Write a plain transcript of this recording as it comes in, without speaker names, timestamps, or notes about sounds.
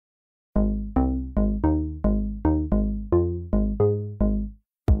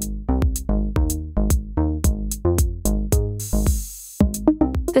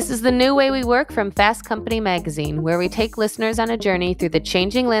This is the New Way We Work from Fast Company magazine, where we take listeners on a journey through the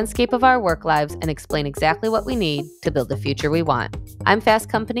changing landscape of our work lives and explain exactly what we need to build the future we want. I'm Fast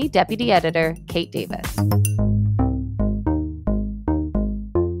Company Deputy Editor Kate Davis.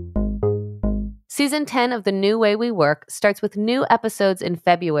 Season 10 of The New Way We Work starts with new episodes in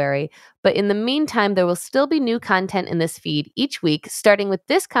February, but in the meantime, there will still be new content in this feed each week, starting with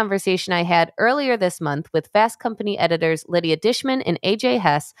this conversation I had earlier this month with Fast Company editors Lydia Dishman and AJ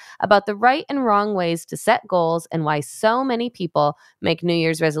Hess about the right and wrong ways to set goals and why so many people make New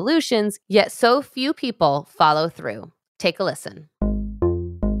Year's resolutions, yet so few people follow through. Take a listen.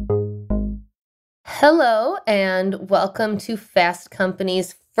 Hello, and welcome to Fast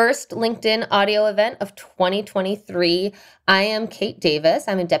Company's first LinkedIn audio event of 2023. I am Kate Davis.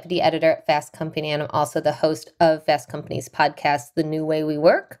 I'm a deputy editor at Fast Company, and I'm also the host of Fast Company's podcast, The New Way We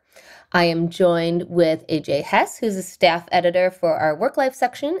Work. I am joined with AJ Hess, who's a staff editor for our Work Life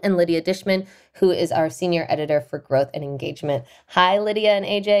section, and Lydia Dishman, who is our senior editor for growth and engagement. Hi, Lydia and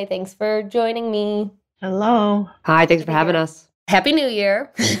AJ. Thanks for joining me. Hello. Hi, thanks for having us. Happy New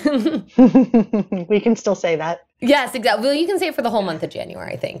Year. We can still say that. Yes, exactly. Well, you can say it for the whole month of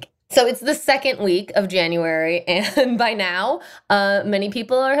January, I think. So it's the second week of January, and by now, many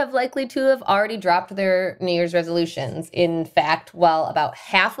people have likely to have already dropped their New Year's resolutions. In fact, while about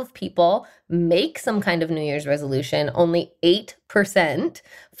half of people make some kind of New Year's resolution, only 8%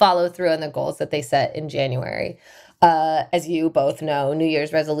 follow through on the goals that they set in January. As you both know, New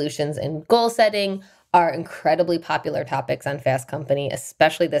Year's resolutions and goal setting are incredibly popular topics on Fast Company,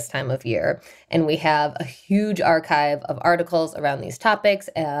 especially this time of year. And we have a huge archive of articles around these topics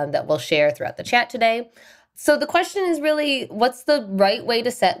that we'll share throughout the chat today. So the question is really, what's the right way to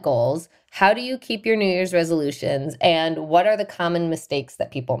set goals? How do you keep your New Year's resolutions? And what are the common mistakes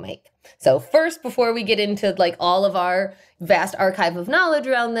that people make? So first, before we get into like all of our vast archive of knowledge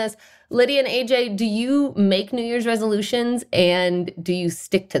around this, Lydia and AJ, do you make New Year's resolutions and do you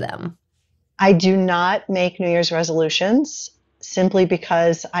stick to them? I do not make New Year's resolutions simply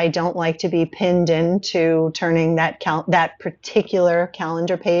because I don't like to be pinned into turning that particular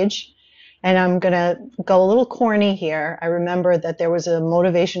calendar page. And I'm going to go a little corny here. I remember that there was a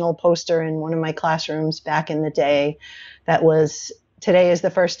motivational poster in one of my classrooms back in the day that was, "Today is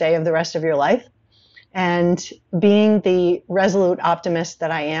the first day of the rest of your life." And being the resolute optimist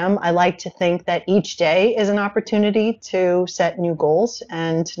that I am, I like to think that each day is an opportunity to set new goals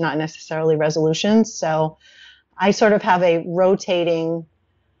and not necessarily resolutions. So I sort of have a rotating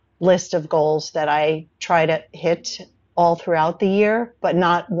list of goals that I try to hit all throughout the year, but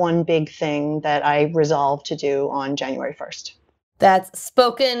not one big thing that I resolve to do on January 1st. That's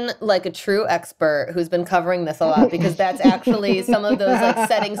spoken like a true expert who's been covering this a lot, because that's actually some of those like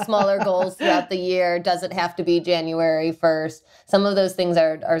setting smaller goals throughout the year. Doesn't have to be January 1st. Some of those things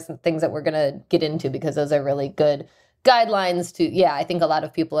are some things that we're going to get into because those are really good guidelines to, I think a lot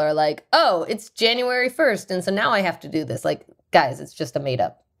of people are like, oh, it's January 1st. And so now I have to do this. Like, guys, it's just a made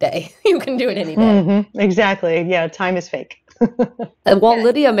up day. You can do it any day. Mm-hmm. Exactly. Yeah. Time is fake. And while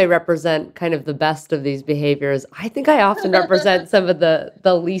Lydia may represent kind of the best of these behaviors, I think I often represent some of the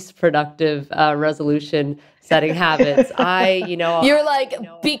least productive resolution setting habits. You're like,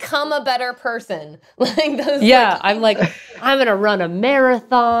 become a better person. Like those. Yeah, I'm going to run a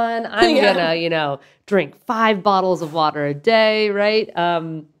marathon. I'm going to, drink 5 bottles of water a day, right?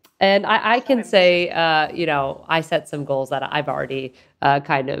 And I can say, I set some goals that I've already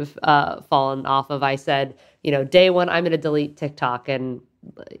kind of fallen off of. I said, day 1, I'm going to delete TikTok. And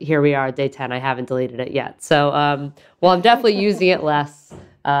here we are, day 10, I haven't deleted it yet. So while I'm definitely using it less,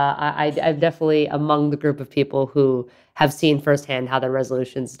 I'm definitely among the group of people who have seen firsthand how their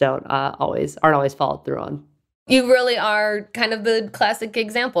resolutions aren't always followed through on. You really are kind of the classic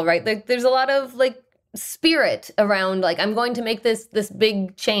example, right? There's a lot of like spirit around, like, I'm going to make this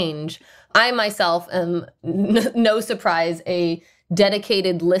big change. I myself am, no surprise, a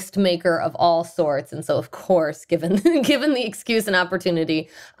dedicated list maker of all sorts. And so, of course, given the excuse and opportunity,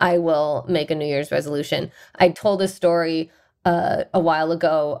 I will make a New Year's resolution. I told a story a while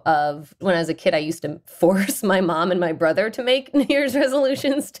ago of when I was a kid, I used to force my mom and my brother to make New Year's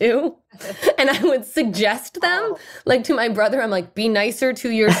resolutions too. And I would suggest them, like to my brother, I'm like, be nicer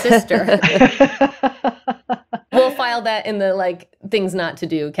to your sister. We'll file that in the like things not to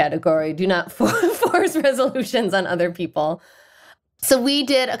do category. Do not force resolutions on other people. So we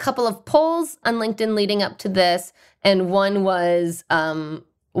did a couple of polls on LinkedIn leading up to this. And one was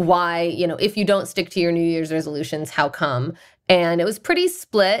why, if you don't stick to your New Year's resolutions, how come? And it was pretty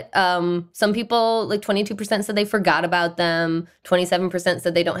split. Some people, like 22% said they forgot about them. 27%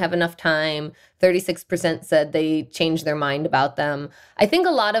 said they don't have enough time. 36% said they changed their mind about them. I think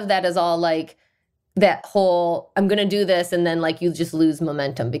a lot of that is all like that whole, I'm going to do this. And then like you just lose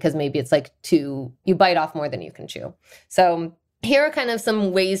momentum because maybe it's like you bite off more than you can chew. So here are kind of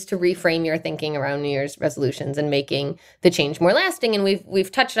some ways to reframe your thinking around New Year's resolutions and making the change more lasting. And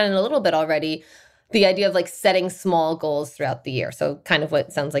we've touched on it a little bit already. The idea of like setting small goals throughout the year. So kind of what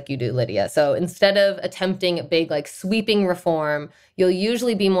it sounds like you do, Lydia. So instead of attempting a big like sweeping reform, you'll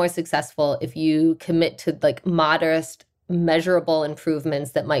usually be more successful if you commit to like modest, measurable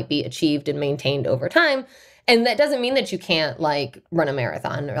improvements that might be achieved and maintained over time. And that doesn't mean that you can't like run a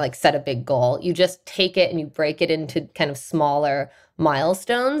marathon or like set a big goal. You just take it and you break it into kind of smaller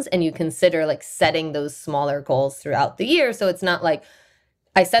milestones, and you consider like setting those smaller goals throughout the year. So it's not like,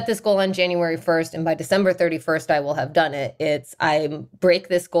 I set this goal on January 1st and by December 31st, I will have done it. It's I break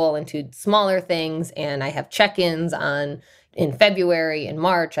this goal into smaller things and I have check-ins in February and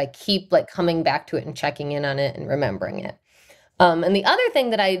March. I keep like coming back to it and checking in on it and remembering it. And the other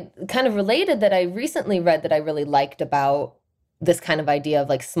thing that I kind of related that I recently read that I really liked about this kind of idea of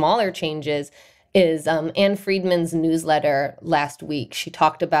like smaller changes is Anne Friedman's newsletter last week. She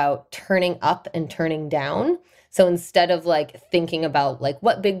talked about turning up and turning down. So instead of like thinking about like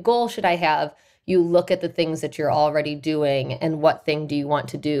what big goal should I have, you look at the things that you're already doing and what thing do you want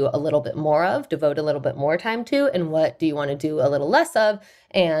to do a little bit more of, devote a little bit more time to, and what do you want to do a little less of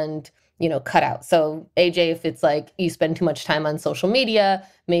and, cut out. So AJ, if it's like you spend too much time on social media,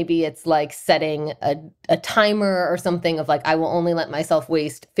 maybe it's like setting a timer or something of like, I will only let myself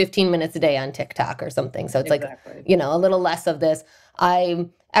waste 15 minutes a day on TikTok or something. So it's exactly. Like, a little less of this.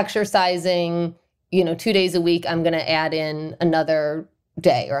 I'm exercising 2 days a week, I'm going to add in another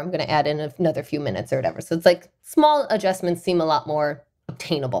day, or I'm going to add in another few minutes or whatever. So it's like small adjustments seem a lot more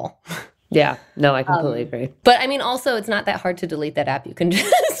obtainable. Yeah, no, I completely agree. But I mean, also, it's not that hard to delete that app. You can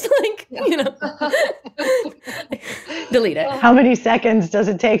just delete it. How many seconds does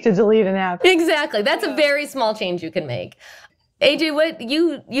it take to delete an app? Exactly. That's a very small change you can make. AJ, what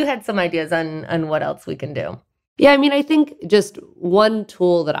you had some ideas on what else we can do? Yeah, I mean, I think just one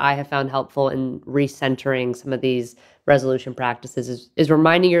tool that I have found helpful in recentering some of these resolution practices is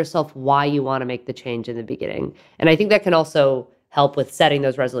reminding yourself why you want to make the change in the beginning. And I think that can also help with setting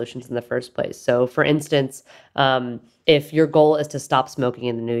those resolutions in the first place. So for instance, if your goal is to stop smoking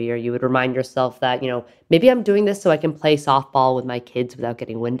in the new year, you would remind yourself that, maybe I'm doing this so I can play softball with my kids without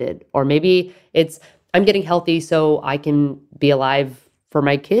getting winded. Or maybe it's I'm getting healthy so I can be alive for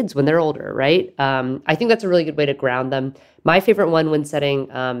my kids when they're older, right? I think that's a really good way to ground them. My favorite one when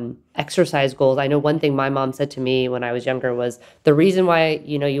setting exercise goals, I know one thing my mom said to me when I was younger was the reason why,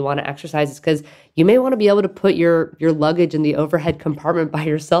 you want to exercise is because you may want to be able to put your luggage in the overhead compartment by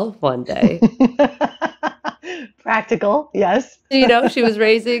yourself one day. Practical, yes. She was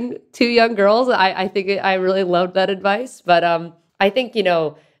raising 2 young girls. I think I really loved that advice. But I think,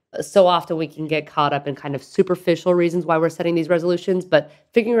 so often we can get caught up in kind of superficial reasons why we're setting these resolutions, but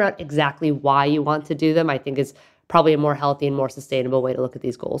figuring out exactly why you want to do them, I think is probably a more healthy and more sustainable way to look at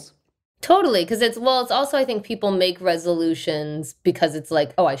these goals. Totally. Because it's also, I think people make resolutions because it's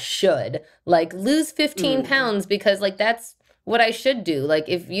like, oh, I should like lose 15 pounds because like that's what I should do. Like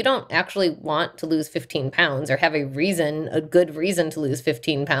if you don't actually want to lose 15 pounds or have a good reason to lose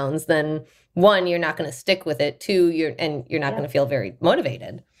 15 pounds, then 1, you're not going to stick with it. 2, you're not going to feel very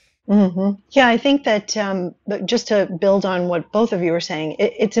motivated. Mm-hmm. Yeah, I think that just to build on what both of you were saying,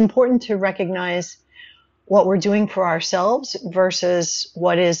 it's important to recognize what we're doing for ourselves versus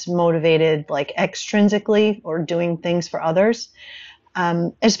what is motivated like extrinsically or doing things for others,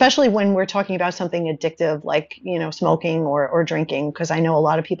 especially when we're talking about something addictive like, smoking or drinking, because I know a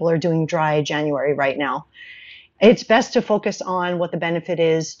lot of people are doing dry January right now. It's best to focus on what the benefit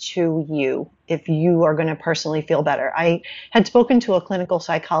is to you if you are going to personally feel better. I had spoken to a clinical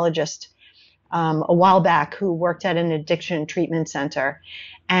psychologist a while back who worked at an addiction treatment center.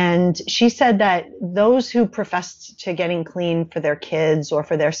 And she said that those who professed to getting clean for their kids or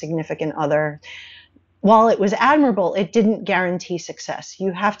for their significant other, while it was admirable, it didn't guarantee success.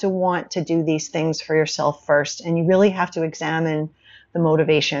 You have to want to do these things for yourself first, and you really have to examine the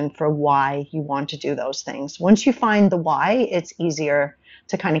motivation for why you want to do those things. Once you find the why, it's easier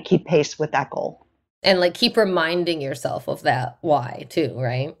to kind of keep pace with that goal. And like keep reminding yourself of that why too,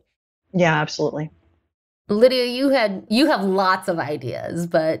 right? Yeah, absolutely. Lydia, you have lots of ideas,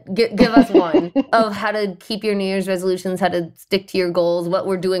 but give us one of how to keep your New Year's resolutions, how to stick to your goals, what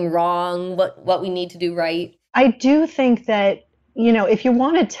we're doing wrong, what we need to do right. I do think that, if you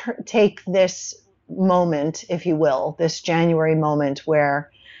want to take this moment, if you will, this January moment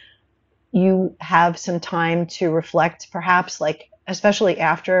where you have some time to reflect, perhaps, like, especially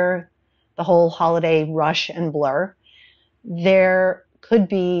after the whole holiday rush and blur, there could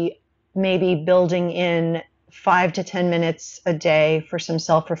be maybe building in 5 to 10 minutes a day for some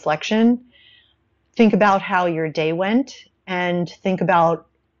self-reflection. Think about how your day went and think about,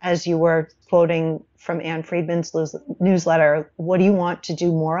 as you were quoting from Ann Friedman's newsletter, what do you want to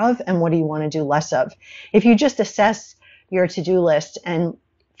do more of and what do you want to do less of? If you just assess your to-do list and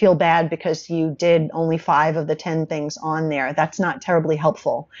feel bad because you did only 5 of the 10 things on there, that's not terribly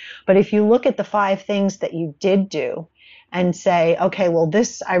helpful. But if you look at the 5 things that you did do and say, okay, well,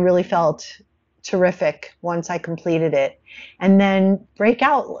 this I really felt terrific once I completed it, and then break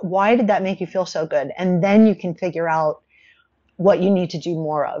out, why did that make you feel so good? And then you can figure out what you need to do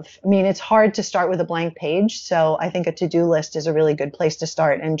more of. I mean, it's hard to start with a blank page, so I think a to-do list is a really good place to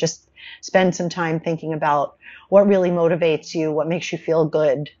start, and just spend some time thinking about what really motivates you, what makes you feel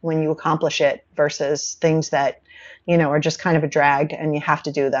good when you accomplish it, versus things that, are just kind of a drag and you have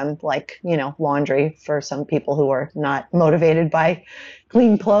to do them, like, laundry for some people who are not motivated by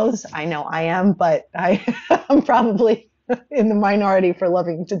clean clothes. I know I am, but I'm probably in the minority for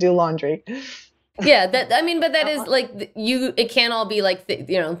loving to do laundry. Yeah, but that is like it can't all be like,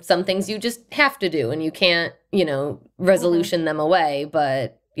 some things you just have to do and you can't, resolution them away,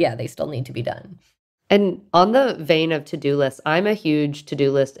 but yeah, they still need to be done. And on the vein of to-do lists, I'm a huge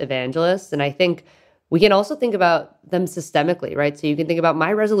to-do list evangelist, and I think we can also think about them systemically, right? So you can think about,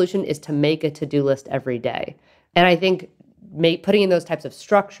 my resolution is to make a to-do list every day. And I think putting in those types of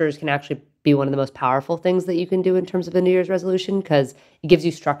structures can actually be one of the most powerful things that you can do in terms of the New Year's resolution, because it gives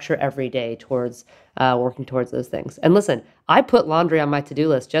you structure every day towards working towards those things. And listen, I put laundry on my to-do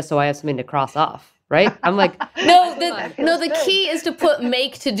list just so I have something to cross off, right? I'm like, the key is to put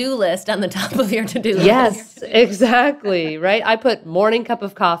make to-do list on the top of your to-do list. Yes, exactly, right? I put morning cup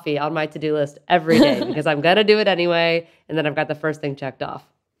of coffee on my to-do list every day because I'm going to do it anyway, and then I've got the first thing checked off.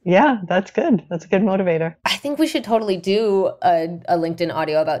 Yeah, that's good. That's a good motivator. I think we should totally do a LinkedIn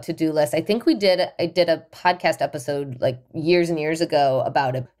audio about to-do lists. I think I did a podcast episode like years and years ago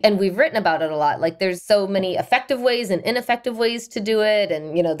about it. And we've written about it a lot. Like, there's so many effective ways and ineffective ways to do it.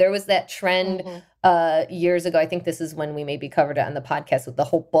 And, there was that trend years ago. I think this is when we maybe covered it on the podcast with the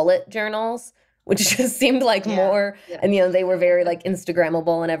whole bullet journals, which just seemed like more, and, they were very like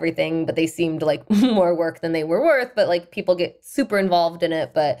Instagrammable and everything, but they seemed like more work than they were worth, but like people get super involved in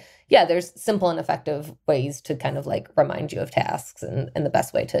it. But yeah, there's simple and effective ways to kind of like remind you of tasks and the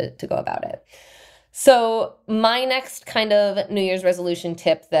best way to go about it. So my next kind of New Year's resolution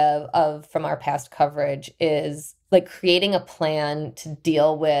tip from our past coverage is like creating a plan to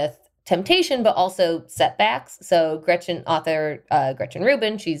deal with temptation, but also setbacks. So author Gretchen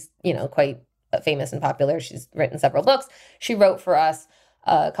Rubin, she's, quite famous and popular. She's written several books. She wrote for us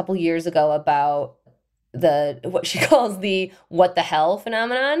a couple years ago about what she calls the what the hell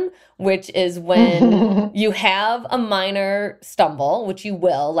phenomenon, which is when you have a minor stumble, which you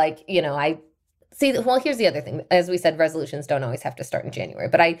will, like, here's the other thing. As we said, resolutions don't always have to start in January,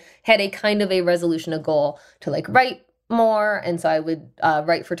 but I had a kind of a resolution, a goal to like write more. And so I would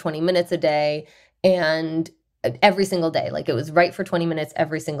write for 20 minutes a day, and every single day. Like, it was write for 20 minutes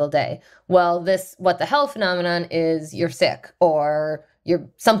every single day. Well, this what the hell phenomenon is you're sick or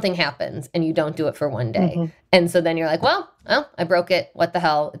something happens and you don't do it for one day. Mm-hmm. And so then you're like, well, I broke it. What the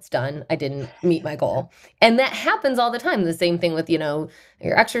hell? It's done. I didn't meet my goal. And that happens all the time. The same thing with, your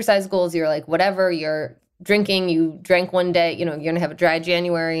exercise goals. You're like, whatever, you're drinking, you drank one day, you're going to have a dry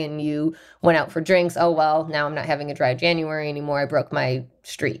January and you went out for drinks. Oh, well, now I'm not having a dry January anymore. I broke my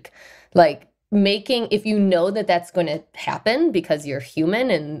streak. Like, if you know that that's going to happen because you're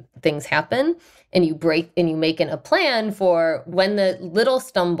human and things happen, and you make a plan for when the little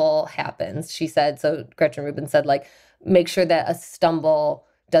stumble happens, she said, so Gretchen Rubin said, like, make sure that a stumble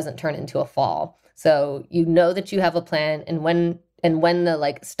doesn't turn into a fall. So you know that you have a plan, and when the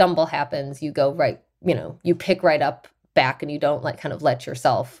like stumble happens, you go right, you pick right up back, and you don't like kind of let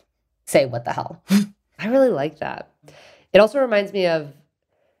yourself say what the hell. I really like that. It also reminds me of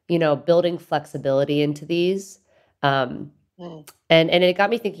building flexibility into these. And it got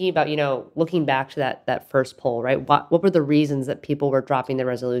me thinking about, looking back to that first poll, right? What were the reasons that people were dropping their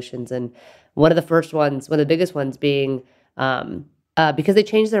resolutions? And one of the biggest ones being because they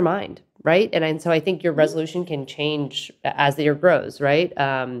changed their mind, right? And so I think your resolution can change as the year grows, right?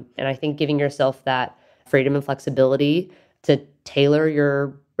 And I think giving yourself that freedom and flexibility to tailor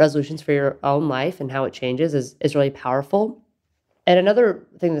your resolutions for your own life and how it changes is really powerful. And another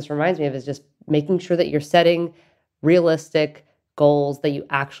thing this reminds me of is just making sure that you're setting realistic goals that you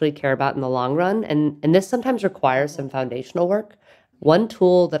actually care about in the long run. And this sometimes requires some foundational work. One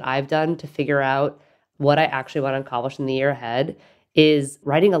tool that I've done to figure out what I actually want to accomplish in the year ahead is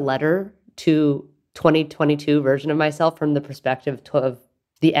writing a letter to 2022 version of myself from the perspective of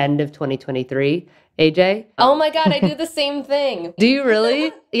the end of 2023, AJ. Oh my God, I do the same thing. Do you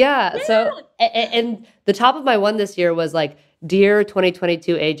really? Yeah. So, and the top of my one this year was like, dear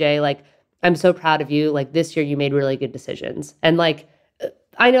 2022 AJ, like, I'm so proud of you. Like, this year you made really good decisions. And like,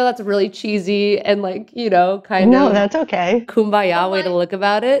 I know that's really cheesy and like, kind No, of that's okay. kumbaya way to look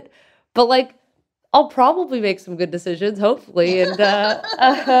about it. But like, I'll probably make some good decisions, hopefully. And, Yeah,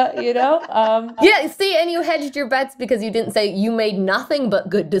 see, and you hedged your bets because you didn't say you made nothing but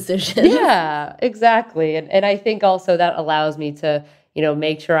good decisions. Yeah, exactly. And I think also that allows me to,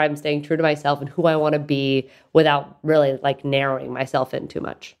 make sure I'm staying true to myself and who I want to be without really like narrowing myself in too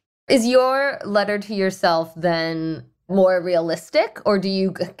much. Is your letter to yourself then more realistic, or do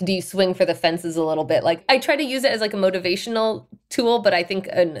you swing for the fences a little bit? Like, I try to use it as like a motivational tool, but I think,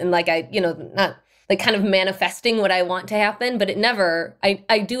 and like not like kind of manifesting what I want to happen, but it never,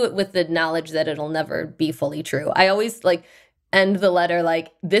 I do it with the knowledge that it'll never be fully true. I always like end the letter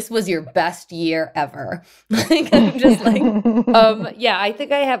like, this was your best year ever. Like, I'm just like, yeah, I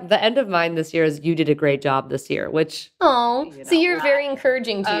think I have the end of mine this year is you did a great job this year, which, so you're very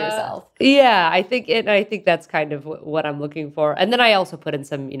encouraging to yourself. Yeah, I think that's kind of what I'm looking for. And then I also put in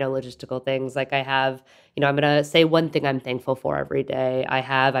some, logistical things. Like I have, I'm going to say one thing I'm thankful for every day.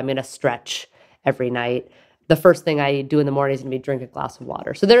 I'm going to stretch every night. The first thing I do in the morning is going to be drink a glass of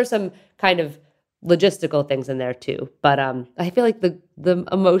water. So there are some kind of logistical things in there too. But I feel like the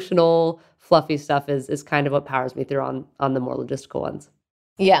emotional, fluffy stuff is kind of what powers me through on the more logistical ones.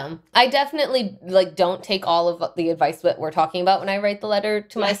 Yeah, I definitely like don't take all of the advice that we're talking about when I write the letter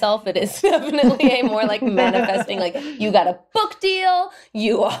to myself. It is definitely a more like manifesting, like you got a book deal,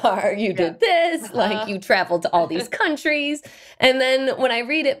 you did this, like you traveled to all these countries. And then when I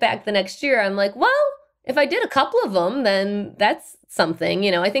read it back the next year, I'm like, well, if I did a couple of them, then that's something,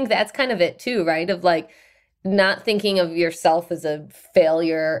 I think that's kind of it too, right? Of like not thinking of yourself as a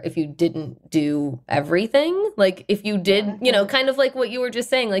failure if you didn't do everything. Like if you did, kind of like what you were just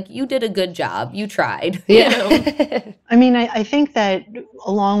saying, like you did a good job, you tried. Yeah. I mean, I think that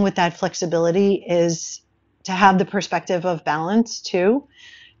along with that flexibility is to have the perspective of balance too.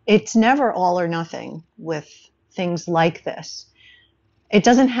 It's never all or nothing with things like this. It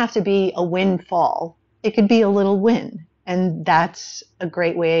doesn't have to be a windfall. It could be a little win. And that's a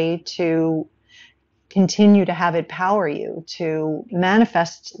great way to continue to have it power you to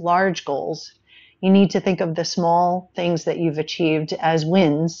manifest large goals. You need to think of the small things that you've achieved as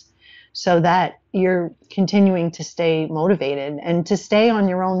wins so that you're continuing to stay motivated and to stay on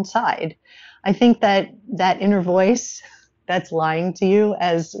your own side. I think that inner voice that's lying to you,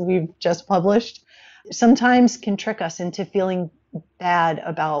 as we've just published, sometimes can trick us into feeling bad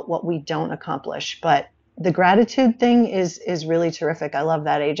about what we don't accomplish. But the gratitude thing is really terrific. I love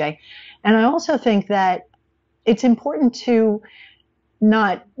that, AJ. And I also think that it's important to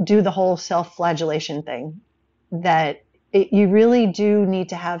not do the whole self-flagellation thing, that you really do need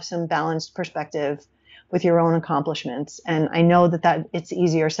to have some balanced perspective with your own accomplishments. And I know that it's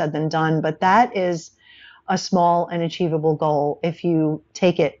easier said than done, but that is a small and achievable goal if you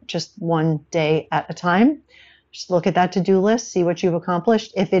take it just one day at a time. Just look at that to-do list, see what you've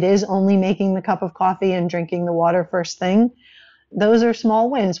accomplished. If it is only making the cup of coffee and drinking the water first thing, those are small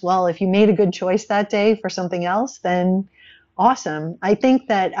wins. Well, if you made a good choice that day for something else, then awesome. I think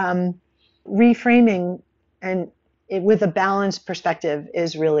that reframing with a balanced perspective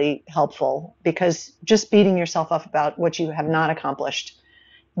is really helpful, because just beating yourself up about what you have not accomplished,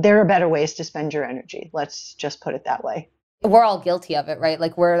 there are better ways to spend your energy. Let's just put it that way. We're all guilty of it, right?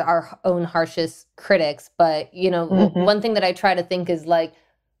 Like we're our own harshest critics. But, one thing that I try to think is like,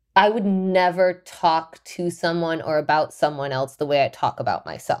 I would never talk to someone or about someone else the way I talk about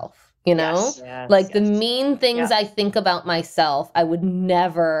myself, Yes, like the mean things I think about myself, I would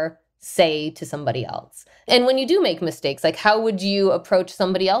never say to somebody else. And when you do make mistakes, like how would you approach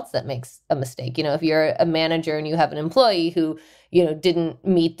somebody else that makes a mistake? If you're a manager and you have an employee who, didn't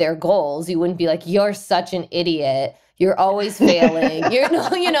meet their goals, you wouldn't be like, you're such an idiot. You're always failing.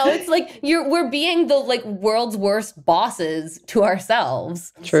 It's like we're being the like world's worst bosses to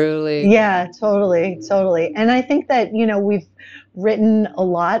ourselves. Truly. Yeah, totally. And I think that, we've written a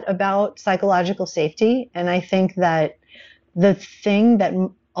lot about psychological safety. And I think that the thing that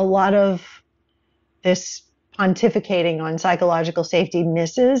a lot of this pontificating on psychological safety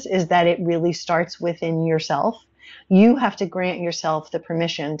misses is that it really starts within yourself. You have to grant yourself the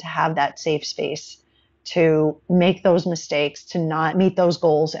permission to have that safe space to make those mistakes, to not meet those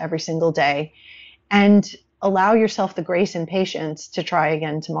goals every single day, and allow yourself the grace and patience to try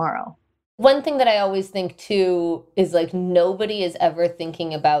again tomorrow. One thing that I always think too is like nobody is ever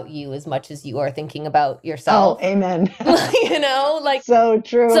thinking about you as much as you are thinking about yourself. Oh, amen. You know, like so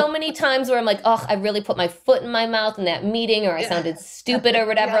true. So many times where I'm like, oh, I really put my foot in my mouth in that meeting, or I sounded stupid or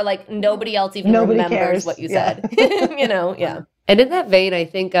whatever. Yeah. Like nobody else even remembers cares. What you said. You know, yeah. And in that vein, I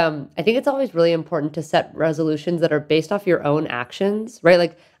think it's always really important to set resolutions that are based off your own actions, right?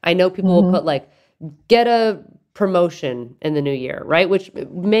 Like I know people will put like, get a promotion in the new year, right? Which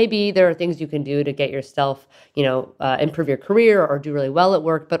maybe there are things you can do to get yourself, improve your career or do really well at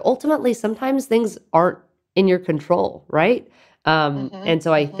work. But ultimately, sometimes things aren't in your control, right? And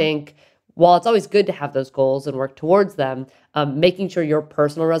so I think while it's always good to have those goals and work towards them, making sure your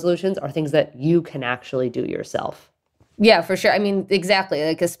personal resolutions are things that you can actually do yourself. Yeah, for sure. I mean, exactly.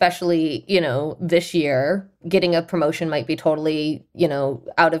 Like, especially, this year, getting a promotion might be totally,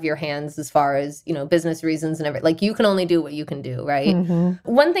 out of your hands as far as, business reasons and everything. Like, you can only do what you can do, right?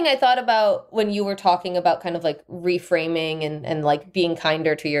 One thing I thought about when you were talking about kind of like reframing and like being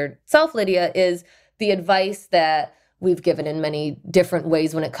kinder to yourself, Lydia, is the advice that we've given in many different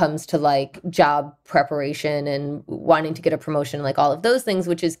ways when it comes to like job preparation and wanting to get a promotion, like all of those things,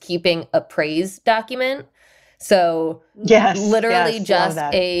 which is keeping a praise document. So literally just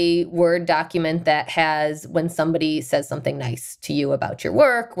a Word document that has when somebody says something nice to you about your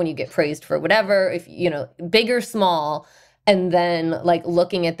work, when you get praised for whatever, if big or small, and then like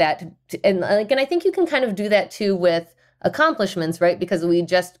looking at that and I think you can kind of do that too with accomplishments, right? Because we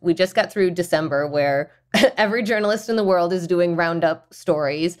just got through December where every journalist in the world is doing roundup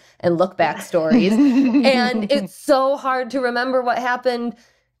stories and look back stories. And it's so hard to remember what happened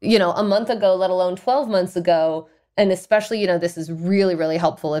a month ago, let alone 12 months ago. And especially, this is really, really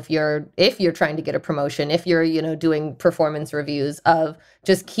helpful if you're trying to get a promotion, if you're, doing performance reviews of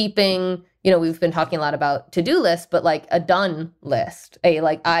just keeping, we've been talking a lot about to-do lists, but like a done list,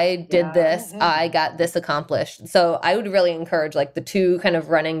 I did this, I got this accomplished. So I would really encourage like the two kind of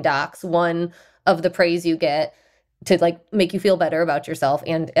running docs, one of the praise you get to like make you feel better about yourself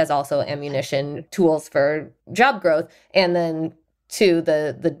and as also ammunition tools for job growth. And then to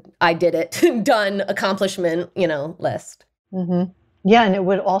the I did it, done accomplishment, list. Yeah, and it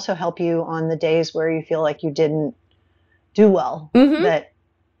would also help you on the days where you feel like you didn't do well, that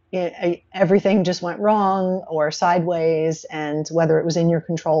everything just went wrong or sideways, and whether it was in your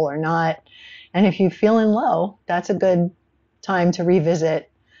control or not. And if you're feeling low, that's a good time to revisit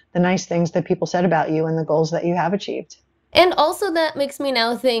the nice things that people said about you and the goals that you have achieved. And also that makes me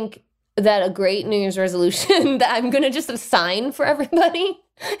now think that a great New Year's resolution that I'm going to just assign for everybody,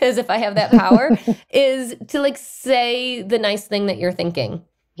 as if I have that power, is to like say the nice thing that you're thinking.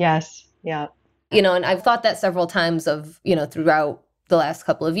 Yes. Yeah. And I've thought that several times of, throughout the last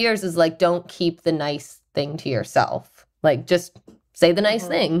couple of years is like, don't keep the nice thing to yourself. Like just say the nice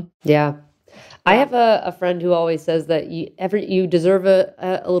thing. Yeah. I have a friend who always says that you deserve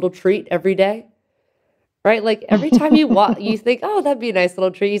a little treat every day. Right? Like every time you you think, oh, that'd be a nice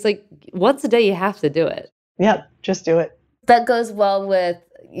little treat. He's like, once a day, you have to do it. Yep. Just do it. That goes well with,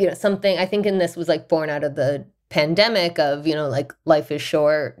 something I think in this was like born out of the pandemic of, like life is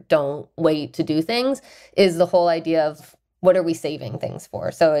short, don't wait to do things, is the whole idea of what are we saving things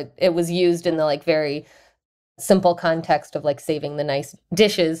for? So it was used in the like very simple context of like saving the nice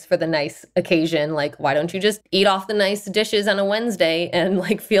dishes for the nice occasion. Like, why don't you just eat off the nice dishes on a Wednesday and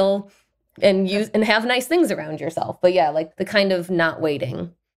like feel and use and have nice things around yourself? But yeah, like the kind of not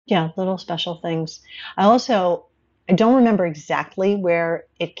waiting. Yeah, little special things. I don't remember exactly where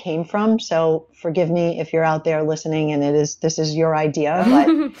it came from, so forgive me if you're out there listening and this is your idea.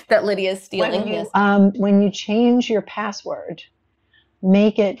 But that Lydia's stealing. When you change your password,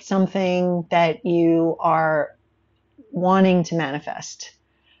 make it something that you are wanting to manifest.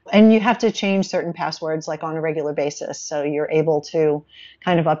 And you have to change certain passwords like on a regular basis, so you're able to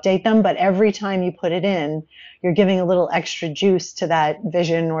kind of update them. But every time you put it in, you're giving a little extra juice to that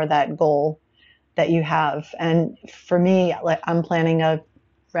vision or that goal that you have. And for me, I'm planning a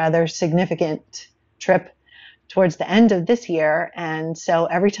rather significant trip towards the end of this year. And so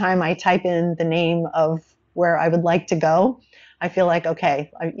every time I type in the name of where I would like to go, I feel like,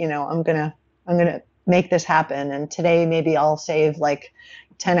 okay, I'm gonna make this happen. And today maybe I'll save like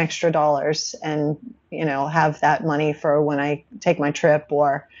 $10 extra and, have that money for when I take my trip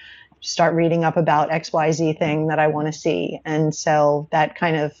or start reading up about XYZ thing that I want to see. And so that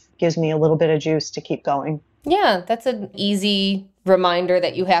kind of gives me a little bit of juice to keep going. Yeah, that's an easy reminder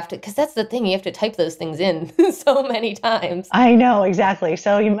that you have to, because that's the thing, you have to type those things in so many times. I know, exactly.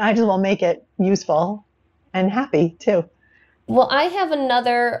 So you might as well make it useful. and happy too. Well, I have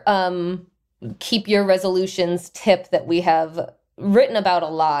another keep your resolutions tip that we have written about a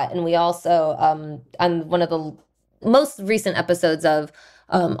lot. And we also, on one of the most recent episodes of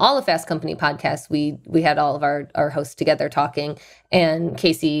all of Fast Company podcasts, we had all of our hosts together talking. And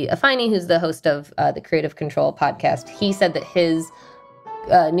Casey Affiney, who's the host of the Creative Control podcast, he said that his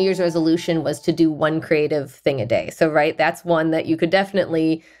New Year's resolution was to do one creative thing a day. So, right, that's one that you could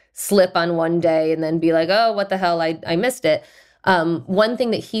definitely slip on one day and then be like, oh, what the hell, I missed it. One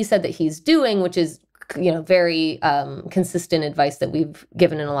thing that he said that he's doing, which is, very consistent advice that we've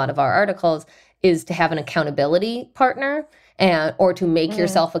given in a lot of our articles, is to have an accountability partner or to make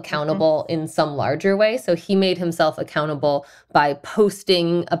yourself accountable in some larger way. So he made himself accountable by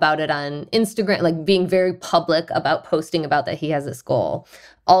posting about it on Instagram, like being very public about posting about that he has this goal.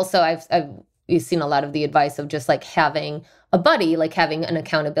 Also, you've seen a lot of the advice of just like having a buddy, like having an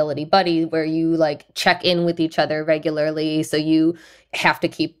accountability buddy where you like check in with each other regularly. So you have to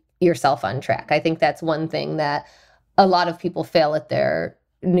keep yourself on track. I think that's one thing that a lot of people fail at their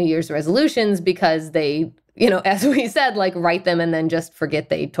New Year's resolutions because they, as we said, like write them and then just forget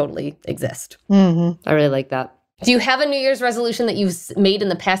they totally exist. Mm-hmm. I really like that. Do you have a New Year's resolution that you've made in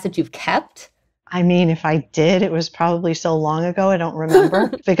the past that you've kept? I mean, if I did, it was probably so long ago, I don't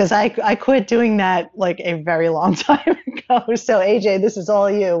remember because I quit doing that like a very long time ago. So AJ, this is all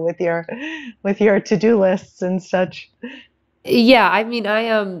you with your to-do lists and such. Yeah, I mean,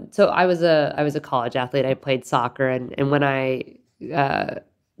 so I was a college athlete. I played soccer, and when I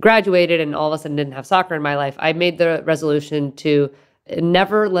graduated and all of a sudden didn't have soccer in my life, I made the resolution to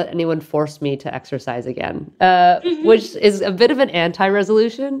never let anyone force me to exercise again, which is a bit of an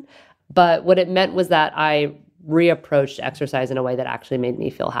anti-resolution. But what it meant was that I reapproached exercise in a way that actually made me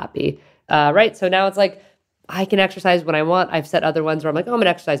feel happy, right? So now it's like I can exercise when I want. I've set other ones where I'm like, oh, I'm going to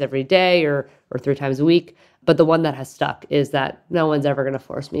exercise every day or 3 times a week. But the one that has stuck is that no one's ever going to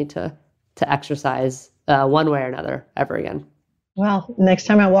force me to exercise one way or another ever again. Well, next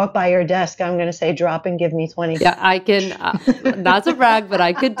time I walk by your desk, I'm going to say, drop and give me 20. Yeah, I can, not to brag, but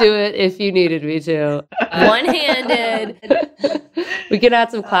I could do it if you needed me to. One-handed. We can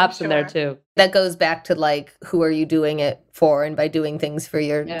add some claps in there too. That goes back to like, who are you doing it for? And by doing things for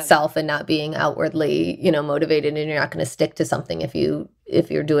yourself and not being outwardly, motivated, and you're not going to stick to something if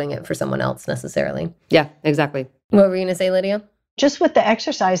you're doing it for someone else necessarily. Yeah, exactly. What were you going to say, Lydia? Just with the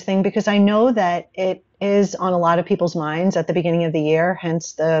exercise thing, because I know that it is on a lot of people's minds at the beginning of the year,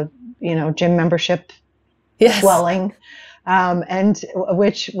 hence the, gym membership swelling, and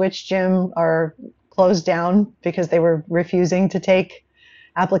which gym are closed down because they were refusing to take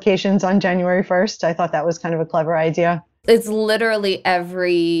applications on January 1st. I thought that was kind of a clever idea. It's literally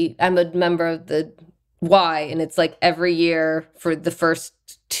I'm a member of the Y, and it's like every year for the first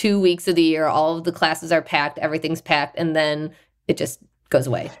 2 weeks of the year, all of the classes are packed, everything's packed, and then it just goes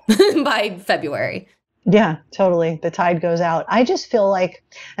away by February. Yeah, totally. The tide goes out. I just feel like,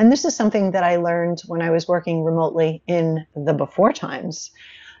 and this is something that I learned when I was working remotely in the before times,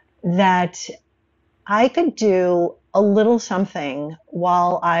 that I could do a little something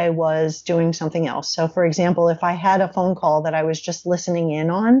while I was doing something else. So for example, if I had a phone call that I was just listening in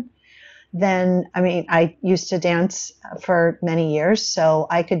on, then, I used to dance for many years, so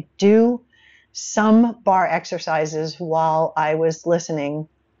I could do some bar exercises while I was listening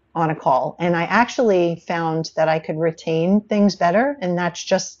on a call. And I actually found that I could retain things better. And that's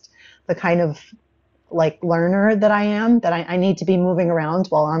just the kind of like learner that I am, that I need to be moving around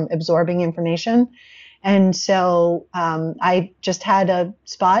while I'm absorbing information. And so I just had a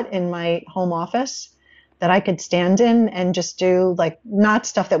spot in my home office that I could stand in and just do like not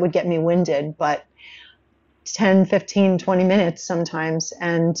stuff that would get me winded, but 10, 15, 20 minutes sometimes.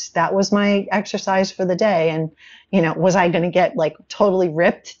 And that was my exercise for the day. And, was I going to get like totally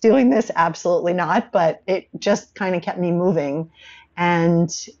ripped doing this? Absolutely not. But it just kind of kept me moving and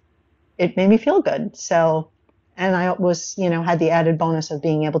it made me feel good. So, and I was, had the added bonus of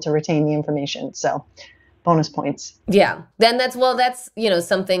being able to retain the information. So bonus points. Yeah. Then that's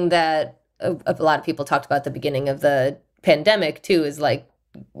something that a lot of people talked about at the beginning of the pandemic too, is like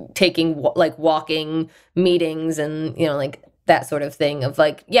taking like walking meetings and, like that sort of thing of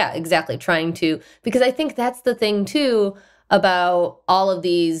like, yeah, exactly. Trying to, because I think that's the thing too about all of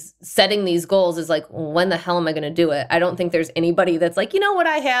these setting these goals is like, when the hell am I going to do it? I don't think there's anybody that's like, what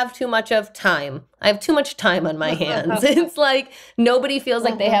I have too much of time. I have too much time on my hands. It's like nobody feels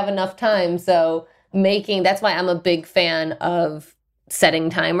like they have enough time. So that's why I'm a big fan of setting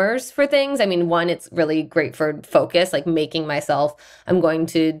timers for things. One, it's really great for focus, like making myself, I'm going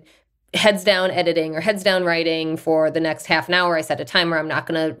to heads down editing or heads down writing for the next half an hour. I set a timer. I'm not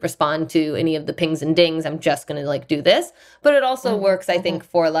going to respond to any of the pings and dings. I'm just going to like do this. But it also works, I think,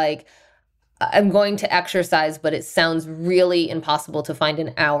 for like, I'm going to exercise, but it sounds really impossible to find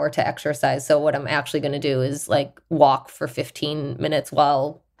an hour to exercise. So what I'm actually going to do is like walk for 15 minutes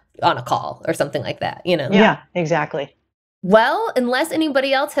while on a call or something like that, you know? Yeah, exactly. Well, unless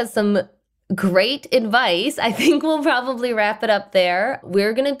anybody else has some great advice, I think we'll probably wrap it up there.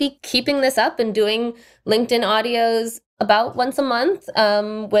 We're going to be keeping this up and doing LinkedIn audios about once a month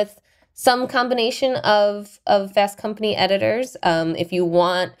with some combination of Fast Company editors. If you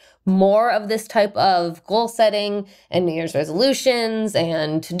want more of this type of goal setting and New Year's resolutions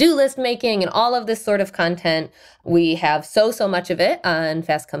and to-do list making and all of this sort of content, we have so much of it on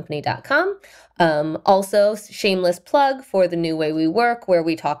fastcompany.com. Also, shameless plug for The New Way We Work, where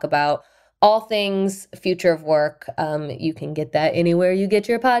we talk about all things future of work. You can get that anywhere you get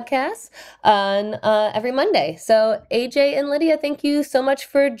your podcasts on every Monday. So AJ and Lydia, thank you so much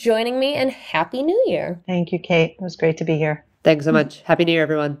for joining me, and Happy New Year. Thank you, Kate. It was great to be here. Thanks so much. Happy New Year,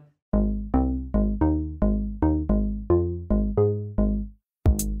 everyone.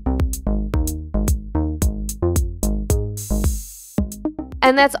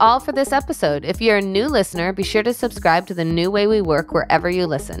 And that's all for this episode. If you're a new listener, be sure to subscribe to The New Way We Work wherever you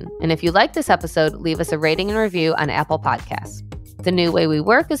listen. And if you like this episode, leave us a rating and review on Apple Podcasts. The New Way We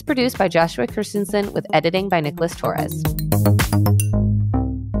Work is produced by Joshua Christensen with editing by Nicholas Torres.